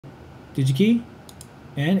DigiKey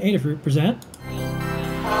and Adafruit present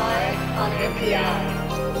Pi on NPI.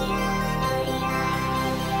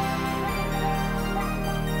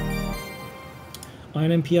 on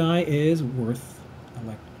MPI is Worth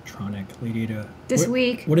Electronic. Lady Ada. This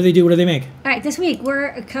week. What do they do? What do they make? All right, this week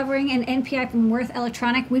we're covering an NPI from Worth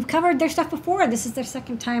Electronic. We've covered their stuff before. This is their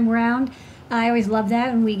second time around. I always love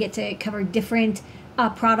that when we get to cover different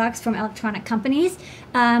products from electronic companies.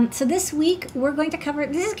 So this week we're going to cover,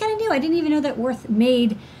 this is kind of new. I didn't even know that Worth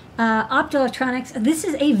made optoelectronics. This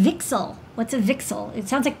is a VCSEL. What's a VCSEL? It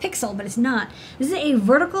sounds like pixel, but it's not. This is a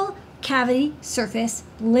vertical cavity surface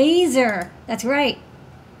laser. That's right.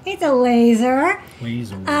 It's a laser.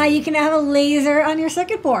 Laser. You can have a laser on your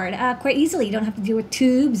circuit board quite easily. You don't have to deal with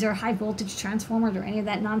tubes or high voltage transformers or any of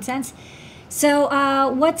that nonsense. So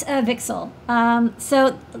what's a VCSEL?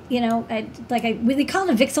 So, you know, we call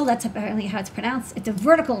it a VCSEL. That's apparently how it's pronounced. It's a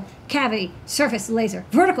vertical cavity surface laser.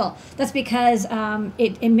 Vertical. That's because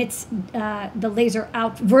it emits the laser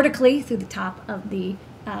out vertically through the top of the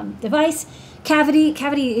device. Cavity,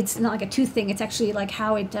 it's not like a tooth thing. It's actually like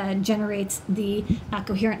how it generates the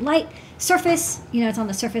coherent light. Surface, you know, it's on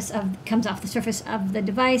the surface comes off the surface of the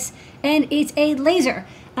device, and it's a laser.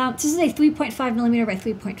 This is a 3.5 millimeter by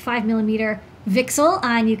 3.5 millimeter VCSEL,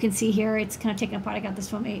 and you can see here it's kind of taken apart. I got this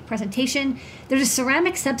from a presentation. There's a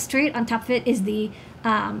ceramic substrate. On top of it is the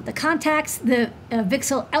contacts, the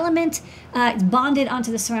VCSEL element. It's bonded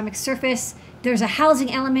onto the ceramic surface. There's a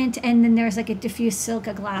housing element, and then there's like a diffuse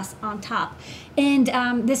silica glass on top. And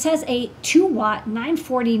this has a 2 watt,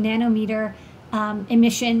 940 nanometer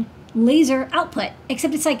emission laser output,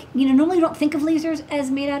 except it's like, you know, normally you don't think of lasers as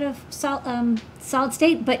made out of solid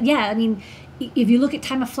state, but yeah, I mean, if you look at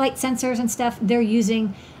time of flight sensors and stuff, they're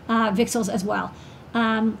using VCSELs as well.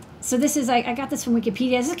 So this is, I got this from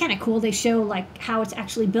Wikipedia. This is kind of cool. They show like how it's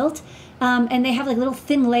actually built. And they have like little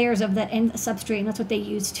thin layers of that end substrate, and that's what they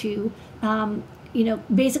use to, you know,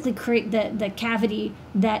 basically create the cavity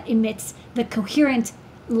that emits the coherent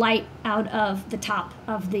light out of the top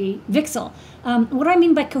of the VCSEL. What do I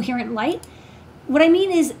mean by coherent light? What I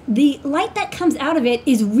mean is the light that comes out of it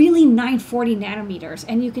is really 940 nanometers.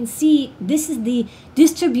 And you can see this is the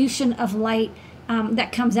distribution of light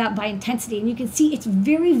that comes out by intensity. And you can see it's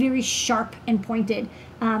very, very sharp and pointed.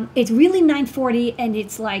 It's really 940, and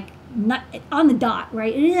it's like not on the dot,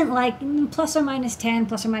 right? It isn't like plus or minus 10,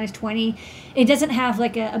 plus or minus 20. It doesn't have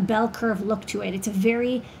like a bell curve look to it. It's a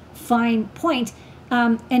very fine point.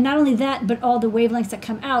 And not only that, but all the wavelengths that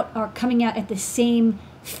come out are coming out at the same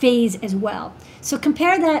phase as well. So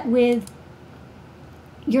compare that with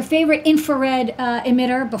your favorite infrared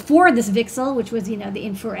emitter before this VCSEL, which was, you know, the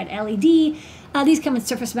infrared LED. These come in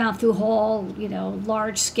surface mount through hole, you know,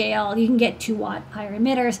 large scale. You can get 2 watt higher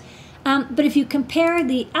emitters. But if you compare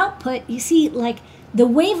the output, you see like the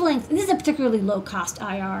wavelength. This is a particularly low cost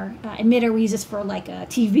IR emitter. We use this for like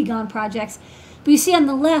TV gone projects. But you see on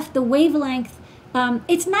the left, the wavelength,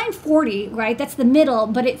 it's 940, right? That's the middle,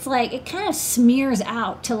 but it's like, it kind of smears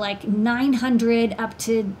out to like 900 up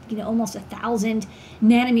to, you know, almost 1,000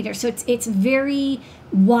 nanometers. So it's very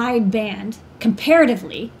wide band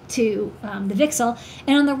comparatively to the VCSEL.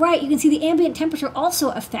 And on the right, you can see the ambient temperature also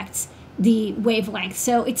affects the wavelength.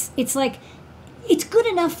 So it's like, it's good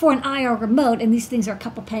enough for an IR remote, and these things are a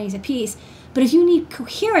couple pennies a piece. But if you need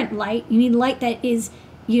coherent light, you need light that is,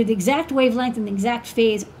 you know, the exact wavelength and the exact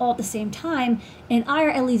phase all at the same time, and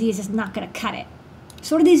IR LED is just not going to cut it.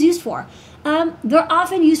 So what are these used for? They're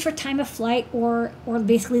often used for time of flight or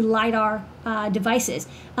basically LiDAR devices.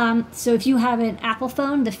 So if you have an Apple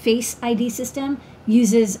phone, the Face ID system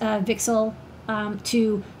uses VCSEL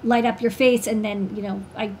to light up your face, and then, you know,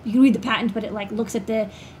 you can read the patent, but it like looks at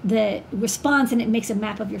the response and it makes a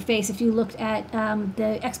map of your face. If you looked at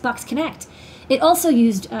the Xbox Kinect, it also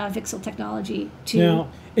used VCSEL technology to. Now,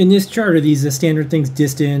 in this chart, are these the standard things?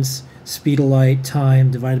 Distance, speed of light,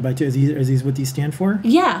 time divided by 2. Are these what these stand for?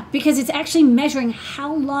 Yeah, because it's actually measuring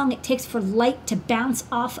how long it takes for light to bounce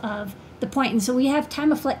off of the point. And so we have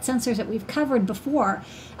time of flight sensors that we've covered before.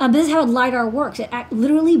 This is how LiDAR works. It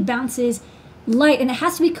literally bounces light, and it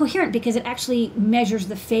has to be coherent because it actually measures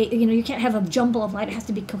the phase. You know, you can't have a jumble of light. It has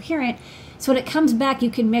to be coherent. So when it comes back, you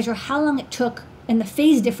can measure how long it took and the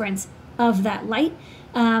phase difference of that light.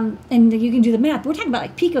 And you can do the math. We're talking about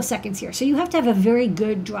like picoseconds here. So you have to have a very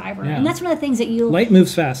good driver. Yeah. And that's one of the things that Light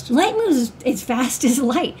moves fast. Light moves as fast as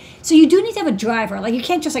light. So you do need to have a driver. Like, you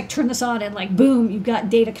can't just like turn this on and like, boom, you've got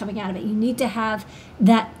data coming out of it. You need to have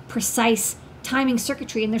that precise timing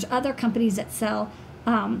circuitry. And there's other companies that sell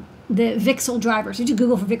the VCSEL drivers. You do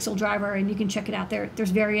Google for VCSEL driver and you can check it out.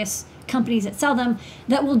 There's various companies that sell them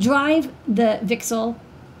that will drive the VCSEL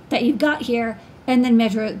that you've got here and then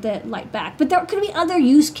measure the light back. But there could be other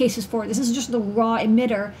use cases for it. This is just the raw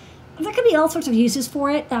emitter. There could be all sorts of uses for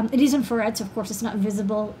it. It is infrared, so of course it's not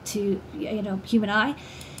visible to human eye.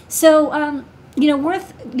 So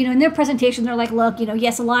in their presentation, they're like, look,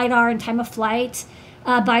 yes, LiDAR and time of flight,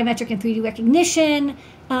 biometric and 3D recognition,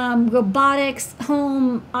 robotics,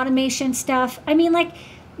 home automation stuff. I mean, like,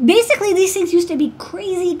 basically these things used to be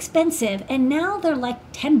crazy expensive, and now they're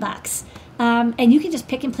like $10. And you can just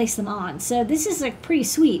pick and place them on. So this is like pretty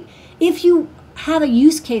sweet. If you have a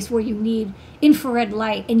use case where you need infrared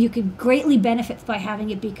light, and you could greatly benefit by having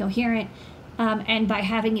it be coherent and by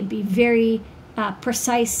having it be very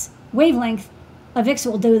precise wavelength, a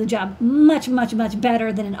VCSEL will do the job much, much, much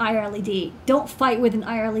better than an IR LED. Don't fight with an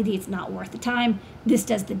IR LED. It's not worth the time. This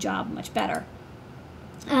does the job much better.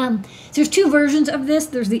 So there's two versions of this.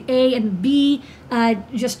 There's the A and the B,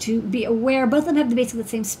 just to be aware. Both of them have basically the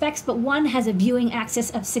same specs, but one has a viewing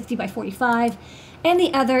axis of 60 by 45, and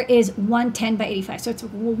the other is 110 by 85. So it's a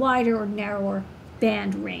wider or narrower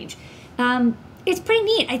band range. It's pretty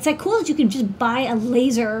neat. It's like cool that you can just buy a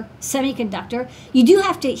laser semiconductor. You do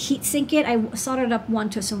have to heat sink it. I soldered up one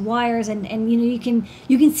to some wires, and you can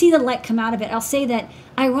see the light come out of it. I'll say that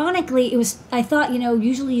ironically, I thought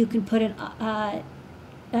usually you can put an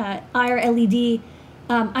IR LED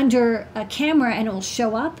under a camera and it will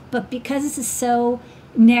show up, but because this is so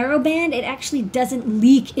narrow band, it actually doesn't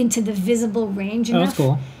leak into the visible range enough. Oh, that's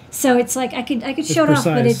cool. So it's like I could show it off,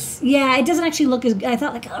 but it doesn't actually look as. I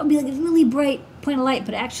thought like it'll be like a really bright point of light,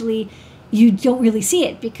 but actually you don't really see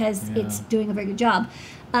it because it's doing a very good job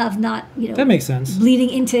of not that makes sense, bleeding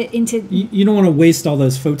into. You don't want to waste all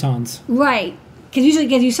those photons, right? Because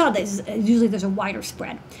usually, as you saw, usually there's a wider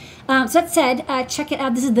spread. So that said, check it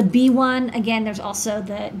out. This is the B one. Again, there's also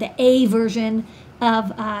the A version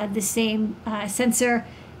of the same sensor.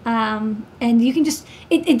 And you can just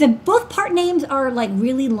both part names are like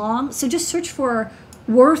really long, so just search for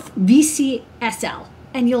Worth VCSL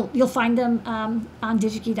and you'll find them on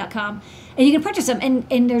digikey.com, and you can purchase them, and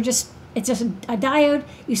it's just a diode.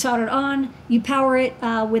 You solder it on, you power it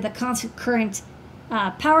with a constant current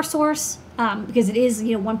power source, because it is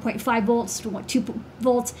 1.5 volts to 2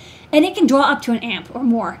 volts, and it can draw up to an amp or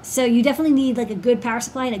more. So you definitely need like a good power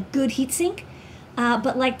supply and a good heat sink.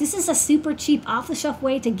 But like this is a super cheap off-the-shelf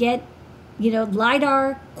way to get,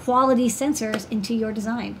 LiDAR quality sensors into your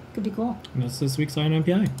design. Could be cool. And that's this week's Eye on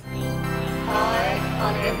NPI. Eye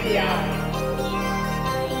on NPI.